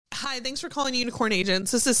Hi, thanks for calling Unicorn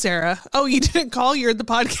Agents. This is Sarah. Oh, you didn't call? You're the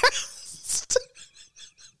podcast.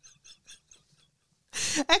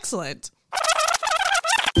 Excellent.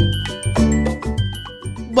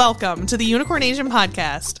 Welcome to the Unicorn Agent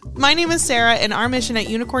Podcast. My name is Sarah, and our mission at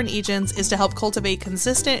Unicorn Agents is to help cultivate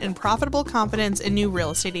consistent and profitable confidence in new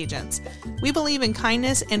real estate agents. We believe in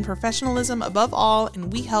kindness and professionalism above all,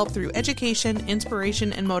 and we help through education,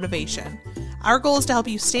 inspiration, and motivation. Our goal is to help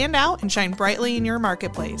you stand out and shine brightly in your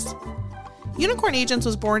marketplace. Unicorn Agents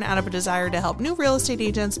was born out of a desire to help new real estate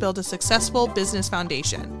agents build a successful business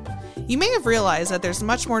foundation. You may have realized that there's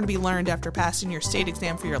much more to be learned after passing your state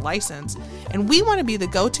exam for your license, and we want to be the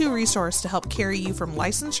go-to resource to help carry you from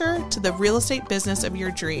licensure to the real estate business of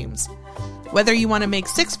your dreams. Whether you want to make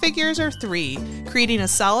 6 figures or 3, creating a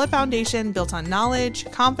solid foundation built on knowledge,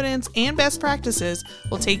 confidence, and best practices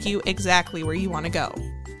will take you exactly where you want to go.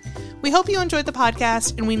 We hope you enjoyed the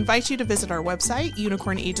podcast, and we invite you to visit our website,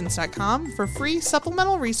 unicornagents.com, for free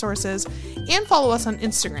supplemental resources, and follow us on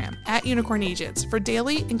Instagram at Unicorn Agents for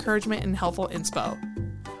daily encouragement and helpful inspo.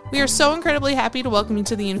 We are so incredibly happy to welcome you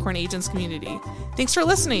to the Unicorn Agents community. Thanks for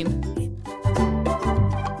listening.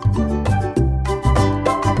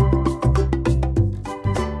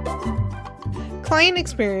 Client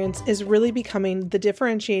experience is really becoming the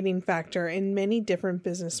differentiating factor in many different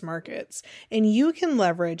business markets, and you can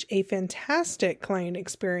leverage a fantastic client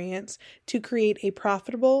experience to create a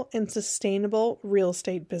profitable and sustainable real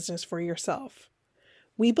estate business for yourself.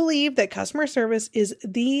 We believe that customer service is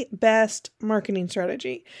the best marketing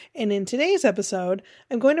strategy, and in today's episode,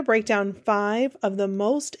 I'm going to break down 5 of the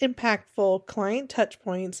most impactful client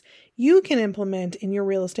touchpoints you can implement in your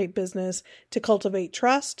real estate business to cultivate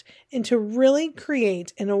trust and to really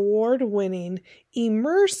create an award-winning,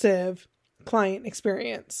 immersive client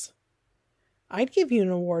experience. I'd give you an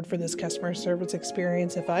award for this customer service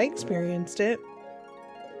experience if I experienced it.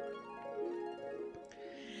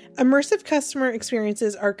 Immersive customer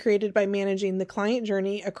experiences are created by managing the client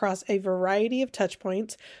journey across a variety of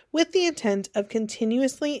touchpoints with the intent of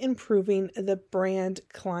continuously improving the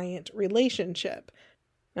brand-client relationship.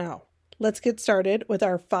 Now, let's get started with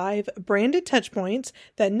our 5 branded touchpoints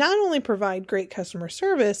that not only provide great customer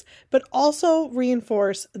service, but also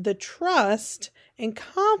reinforce the trust and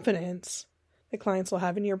confidence that clients will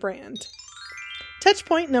have in your brand.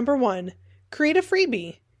 Touchpoint number 1, create a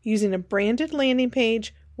freebie using a branded landing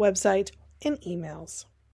page, website, and emails.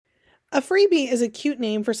 A freebie is a cute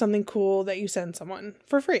name for something cool that you send someone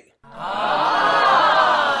for free.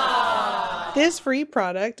 This free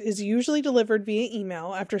product is usually delivered via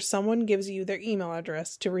email after someone gives you their email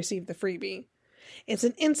address to receive the freebie. It's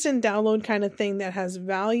an instant download kind of thing that has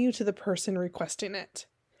value to the person requesting it.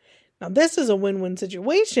 Now, this is a win-win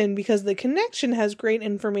situation because the connection has great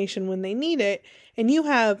information when they need it, and you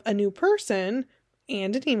have a new person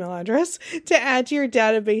and an email address to add to your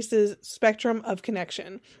database's spectrum of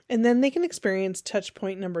connection. And then they can experience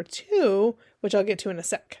touchpoint number 2, which I'll get to in a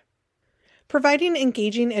sec. Providing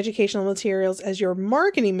engaging educational materials as your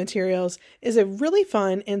marketing materials is a really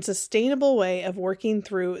fun and sustainable way of working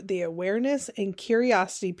through the awareness and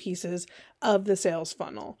curiosity pieces of the sales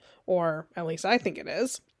funnel, or at least I think it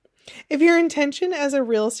is. If your intention as a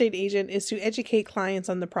real estate agent is to educate clients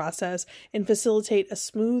on the process and facilitate a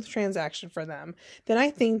smooth transaction for them, then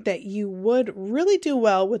I think that you would really do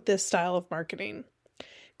well with this style of marketing.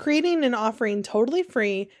 Creating and offering totally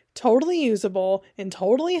free, totally usable, and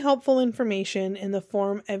totally helpful information in the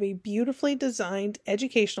form of a beautifully designed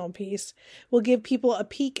educational piece will give people a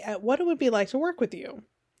peek at what it would be like to work with you.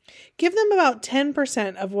 Give them about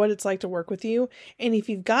 10% of what it's like to work with you, and if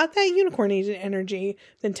you've got that unicorn agent energy,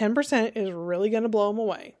 then 10% is really going to blow them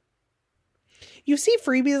away. You see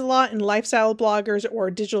freebies a lot in lifestyle bloggers or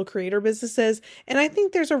digital creator businesses, and I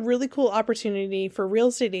think there's a really cool opportunity for real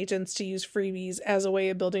estate agents to use freebies as a way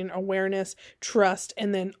of building awareness, trust,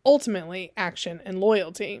 and then ultimately action and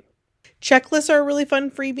loyalty. Checklists are a really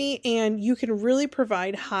fun freebie, and you can really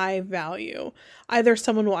provide high value. Either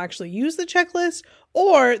someone will actually use the checklist,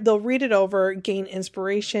 or they'll read it over, gain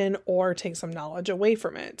inspiration, or take some knowledge away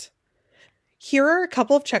from it. Here are a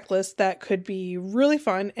couple of checklists that could be really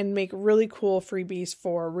fun and make really cool freebies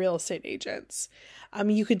for real estate agents.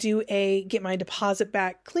 You could do a get my deposit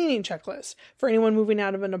back cleaning checklist for anyone moving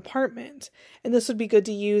out of an apartment. And this would be good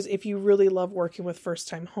to use if you really love working with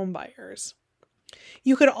first-time home buyers.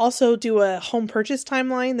 You could also do a home purchase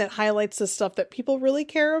timeline that highlights the stuff that people really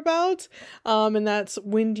care about. And that's,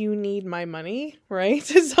 when do you need my money, right?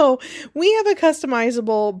 So we have a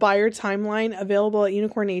customizable buyer timeline available at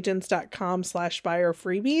unicornagents.com/buyer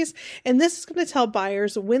freebies. And this is going to tell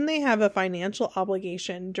buyers when they have a financial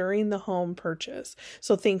obligation during the home purchase.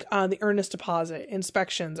 So think the earnest deposit,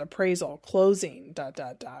 inspections, appraisal, closing, ...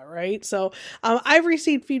 right? So I've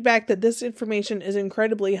received feedback that this information is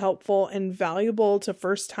incredibly helpful and valuable to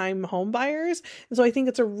first-time home buyers. And so I think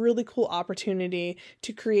it's a really cool opportunity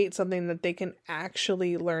to create something that they can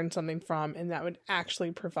actually learn something from and that would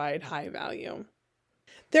actually provide high value.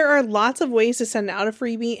 There are lots of ways to send out a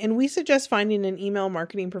freebie, and we suggest finding an email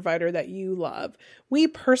marketing provider that you love. We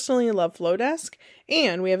personally love Flowdesk,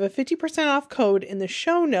 and we have a 50% off code in the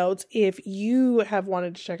show notes if you have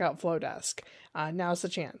wanted to check out Flowdesk. Now's the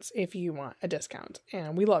chance if you want a discount,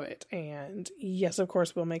 and we love it. And yes, of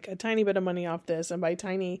course, we'll make a tiny bit of money off this, and by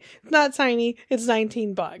tiny, it's not tiny, it's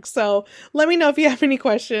 $19. So let me know if you have any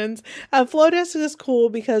questions. Flowdesk is cool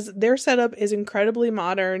because their setup is incredibly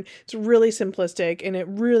modern. It's really simplistic, and it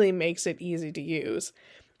really makes it easy to use.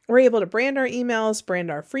 We're able to brand our emails, brand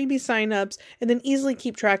our freebie signups, and then easily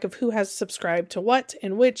keep track of who has subscribed to what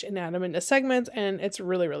and which and add them into segments, and it's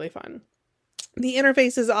really, really fun. The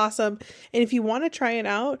interface is awesome, and if you want to try it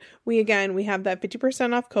out, we have that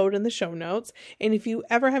 50% off code in the show notes, and if you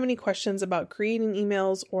ever have any questions about creating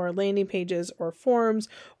emails or landing pages or forms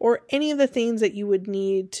or any of the things that you would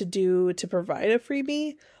need to do to provide a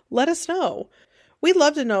freebie, let us know. We'd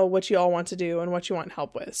love to know what you all want to do and what you want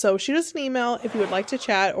help with. So shoot us an email if you would like to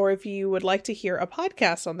chat or if you would like to hear a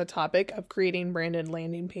podcast on the topic of creating branded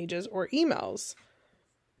landing pages or emails.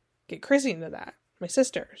 Get Chrissy into that. My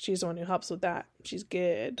sister, she's the one who helps with that. She's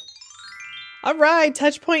good. All right,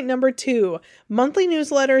 touch point number 2, monthly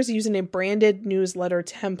newsletters using a branded newsletter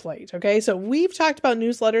template. Okay, so we've talked about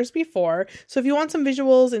newsletters before. So if you want some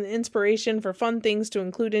visuals and inspiration for fun things to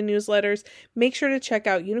include in newsletters, make sure to check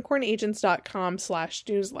out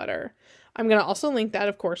unicornagents.com/newsletter. I'm going to also link that,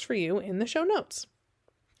 of course, for you in the show notes.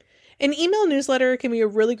 An email newsletter can be a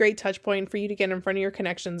really great touch point for you to get in front of your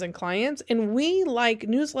connections and clients, and we like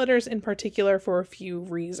newsletters in particular for a few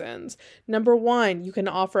reasons. Number 1, you can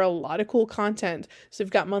offer a lot of cool content. So you've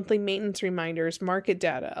got monthly maintenance reminders, market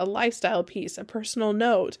data, a lifestyle piece, a personal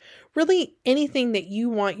note, really anything that you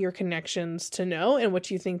want your connections to know and what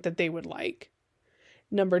you think that they would like.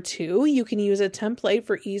 Number 2, you can use a template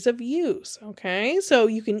for ease of use, okay? So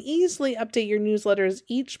you can easily update your newsletters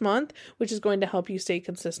each month, which is going to help you stay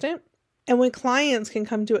consistent. And when clients can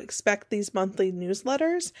come to expect these monthly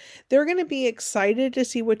newsletters, they're going to be excited to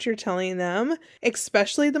see what you're telling them,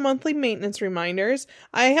 especially the monthly maintenance reminders.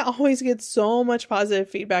 I always get so much positive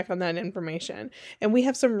feedback on that information. And we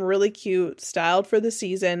have some really cute, styled for the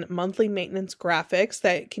season, monthly maintenance graphics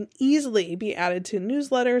that can easily be added to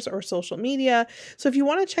newsletters or social media. So if you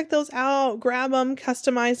want to check those out, grab them,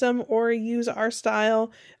 customize them, or use our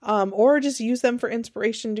style, or just use them for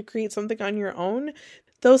inspiration to create something on your own,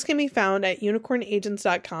 those can be found at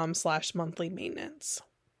unicornagents.com/monthly maintenance.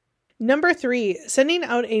 Number 3, sending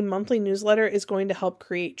out a monthly newsletter is going to help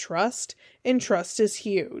create trust, and trust is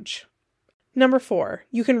huge. Number 4,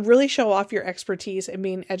 you can really show off your expertise in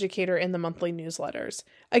being an educator in the monthly newsletters.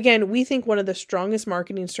 Again, we think one of the strongest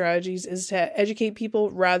marketing strategies is to educate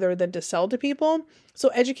people rather than to sell to people. So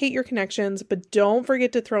educate your connections, but don't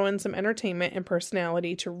forget to throw in some entertainment and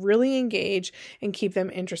personality to really engage and keep them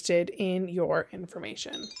interested in your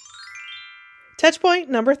information. Touchpoint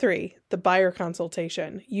number 3, the buyer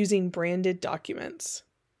consultation, using branded documents.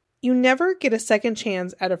 You never get a second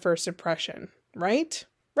chance at a first impression, right?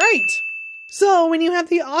 Right! So when you have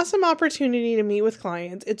the awesome opportunity to meet with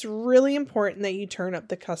clients, it's really important that you turn up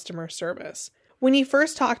the customer service. When you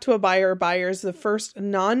first talk to a buyer or buyers, the first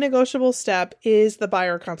non-negotiable step is the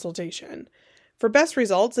buyer consultation. For best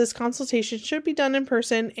results, this consultation should be done in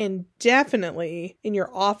person and definitely in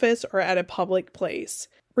your office or at a public place.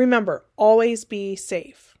 Remember, always be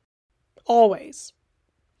safe. Always.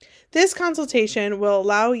 This consultation will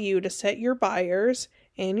allow you to set your buyers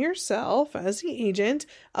and yourself as the agent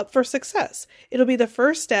up for success. It'll be the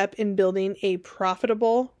first step in building a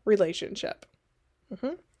profitable relationship.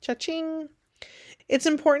 Cha-ching. It's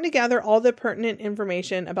important to gather all the pertinent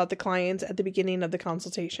information about the clients at the beginning of the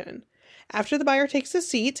consultation. After the buyer takes a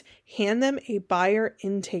seat, hand them a buyer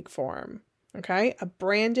intake form. Okay? A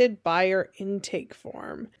branded buyer intake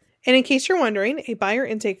form. And in case you're wondering, a buyer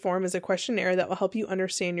intake form is a questionnaire that will help you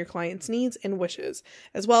understand your client's needs and wishes,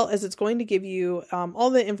 as well as it's going to give you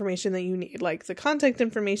all the information that you need, like the contact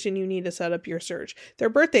information you need to set up your search, their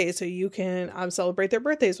birthdays, so you can celebrate their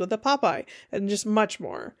birthdays with a Popeye, and just much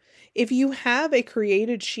more. If you have a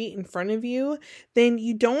created sheet in front of you, then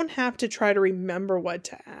you don't have to try to remember what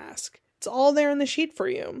to ask. It's all there in the sheet for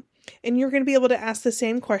you. And you're going to be able to ask the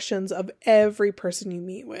same questions of every person you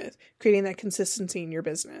meet with, creating that consistency in your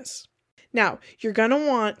business. Now, you're going to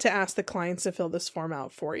want to ask the clients to fill this form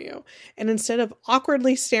out for you. And instead of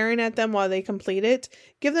awkwardly staring at them while they complete it,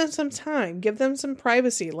 give them some time, give them some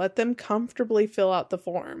privacy, let them comfortably fill out the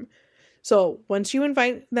form. So once you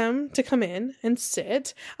invite them to come in and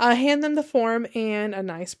sit, hand them the form and a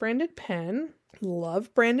nice branded pen.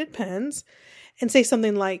 Love branded pens. And say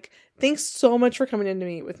something like, "Thanks so much for coming in to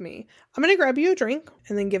meet with me. I'm going to grab you a drink,"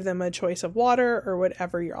 and then give them a choice of water or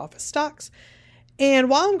whatever your office stocks. "And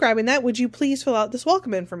while I'm grabbing that, would you please fill out this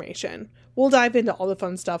welcome information? We'll dive into all the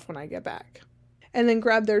fun stuff when I get back." And then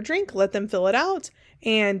grab their drink, let them fill it out,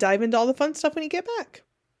 and dive into all the fun stuff when you get back.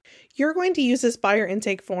 You're going to use this buyer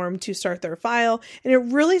intake form to start their file, and it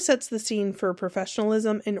really sets the scene for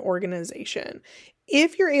professionalism and organization.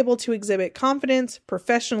 If you're able to exhibit confidence,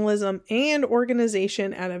 professionalism, and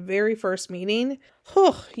organization at a very first meeting,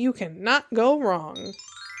 you cannot go wrong.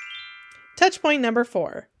 Touchpoint number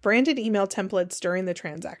 4, branded email templates during the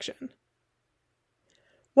transaction.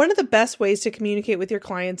 One of the best ways to communicate with your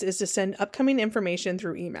clients is to send upcoming information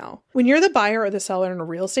through email. When you're the buyer or the seller in a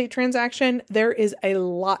real estate transaction, there is a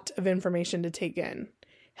lot of information to take in.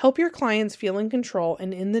 Help your clients feel in control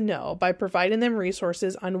and in the know by providing them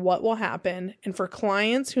resources on what will happen. And for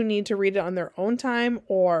clients who need to read it on their own time,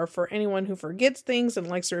 or for anyone who forgets things and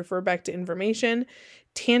likes to refer back to information,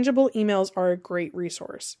 tangible emails are a great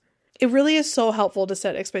resource. It really is so helpful to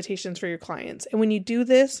set expectations for your clients. And when you do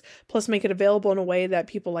this, plus make it available in a way that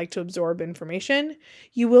people like to absorb information,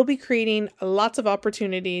 you will be creating lots of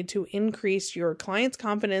opportunity to increase your clients'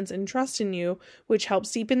 confidence and trust in you, which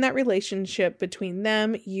helps deepen that relationship between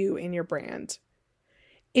them, you, and your brand.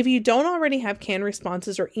 If you don't already have canned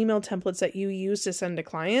responses or email templates that you use to send to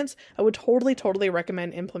clients, I would totally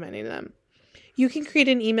recommend implementing them. You can create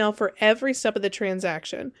an email for every step of the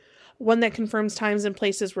transaction. One that confirms times and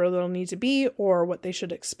places where they'll need to be, or what they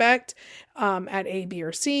should expect at A, B,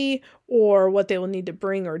 or C, or what they will need to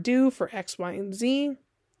bring or do for X, Y, and Z.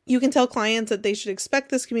 You can tell clients that they should expect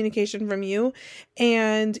this communication from you,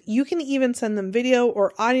 and you can even send them video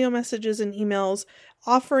or audio messages and emails.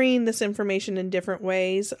 Offering this information in different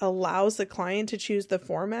ways allows the client to choose the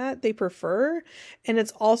format they prefer, and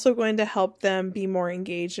it's also going to help them be more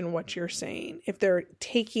engaged in what you're saying if they're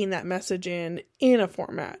taking that message in a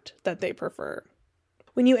format that they prefer.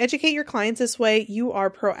 When you educate your clients this way, you are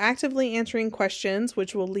proactively answering questions,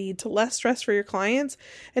 which will lead to less stress for your clients,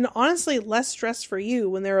 and honestly, less stress for you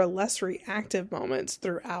when there are less reactive moments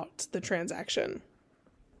throughout the transaction.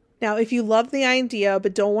 Now, if you love the idea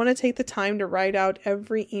but don't want to take the time to write out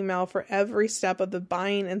every email for every step of the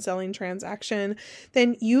buying and selling transaction,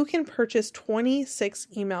 then you can purchase 26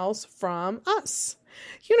 emails from us,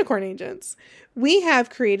 Unicorn Agents. We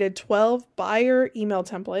have created 12 buyer email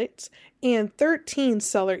templates and 13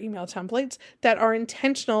 seller email templates that are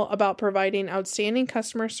intentional about providing outstanding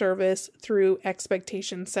customer service through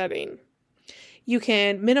expectation setting. You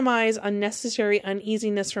can minimize unnecessary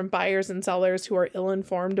uneasiness from buyers and sellers who are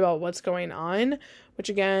ill-informed about what's going on, which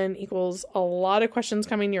again equals a lot of questions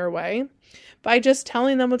coming your way, by just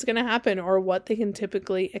telling them what's going to happen or what they can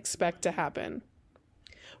typically expect to happen.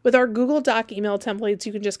 With our Google Doc email templates,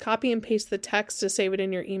 you can just copy and paste the text to save it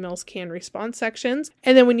in your email's canned response sections.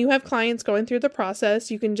 And then when you have clients going through the process,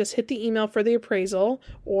 you can just hit the email for the appraisal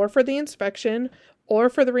or for the inspection or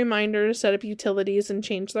for the reminder to set up utilities and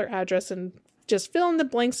change their address, and just fill in the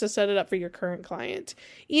blanks to set it up for your current client.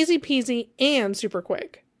 Easy peasy and super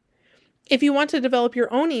quick. If you want to develop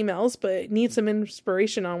your own emails but need some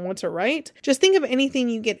inspiration on what to write, just think of anything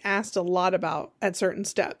you get asked a lot about at certain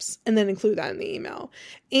steps and then include that in the email.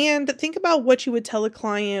 And think about what you would tell a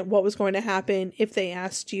client what was going to happen if they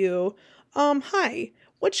asked you, "Hi,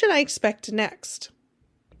 what should I expect next?"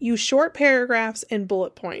 Use short paragraphs and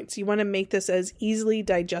bullet points. You want to make this as easily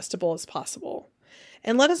digestible as possible.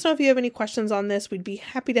 And let us know if you have any questions on this. We'd be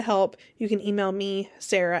happy to help. You can email me,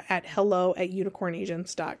 Sarah, at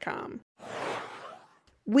hello@unicornagents.com.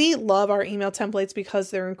 We love our email templates because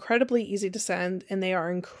they're incredibly easy to send and they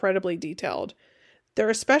are incredibly detailed. They're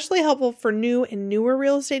especially helpful for new and newer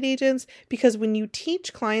real estate agents because when you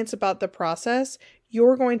teach clients about the process,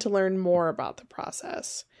 you're going to learn more about the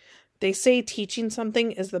process. They say teaching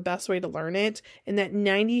something is the best way to learn it, and that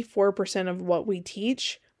 94% of what we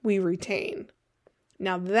teach we retain.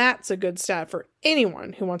 Now that's a good stat for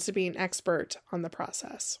anyone who wants to be an expert on the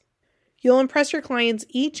process. You'll impress your clients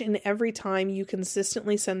each and every time you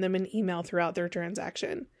consistently send them an email throughout their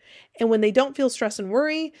transaction. And when they don't feel stress and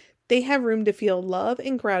worry, they have room to feel love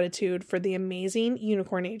and gratitude for the amazing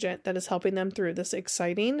unicorn agent that is helping them through this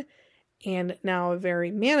exciting and now a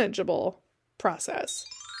very manageable process.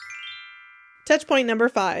 Touchpoint number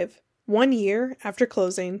 5, 1 year after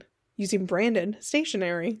closing, using branded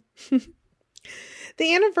stationery.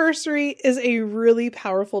 The anniversary is a really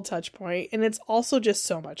powerful touch point, and it's also just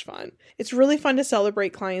so much fun. It's really fun to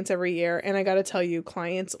celebrate clients every year, and I gotta tell you,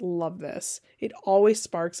 clients love this. It always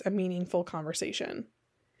sparks a meaningful conversation.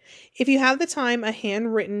 If you have the time, a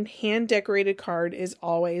handwritten, hand-decorated card is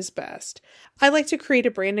always best. I like to create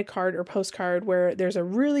a branded card or postcard where there's a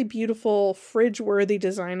really beautiful, fridge-worthy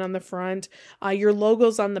design on the front, your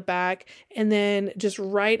logo's on the back, and then just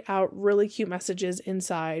write out really cute messages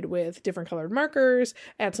inside with different colored markers,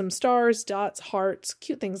 add some stars, dots, hearts,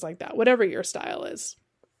 cute things like that, whatever your style is.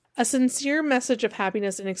 A sincere message of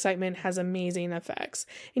happiness and excitement has amazing effects,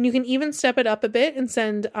 and you can even step it up a bit and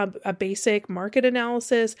send a basic market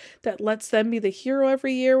analysis that lets them be the hero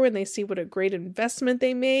every year when they see what a great investment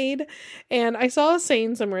they made. And I saw a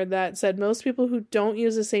saying somewhere that said most people who don't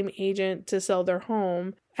use the same agent to sell their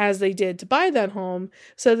home as they did to buy that home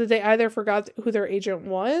said that they either forgot who their agent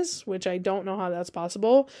was, which I don't know how that's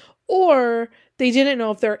possible, or they didn't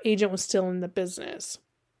know if their agent was still in the business.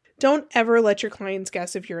 Don't ever let your clients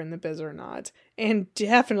guess if you're in the biz or not, and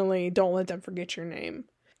definitely don't let them forget your name.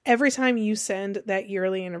 Every time you send that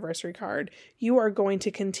yearly anniversary card, you are going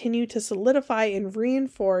to continue to solidify and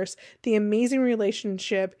reinforce the amazing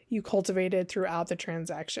relationship you cultivated throughout the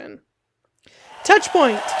transaction.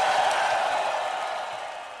 Touchpoint!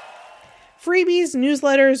 Freebies,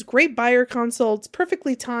 newsletters, great buyer consults,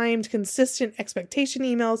 perfectly timed, consistent expectation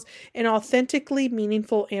emails, and authentically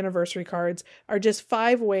meaningful anniversary cards are just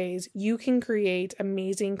 5 ways you can create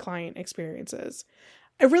amazing client experiences.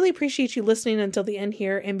 I really appreciate you listening until the end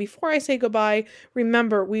here, and before I say goodbye,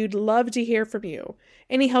 remember, we would love to hear from you.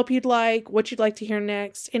 Any help you'd like, what you'd like to hear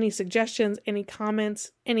next, any suggestions, any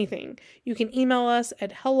comments, anything. You can email us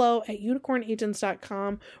at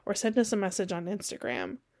hello@unicornagents.com or send us a message on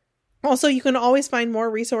Instagram. Also, you can always find more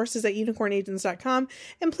resources at unicornagents.com,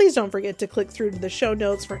 and please don't forget to click through to the show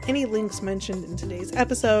notes for any links mentioned in today's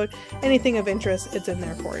episode. Anything of interest, it's in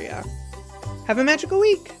there for you. Have a magical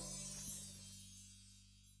week!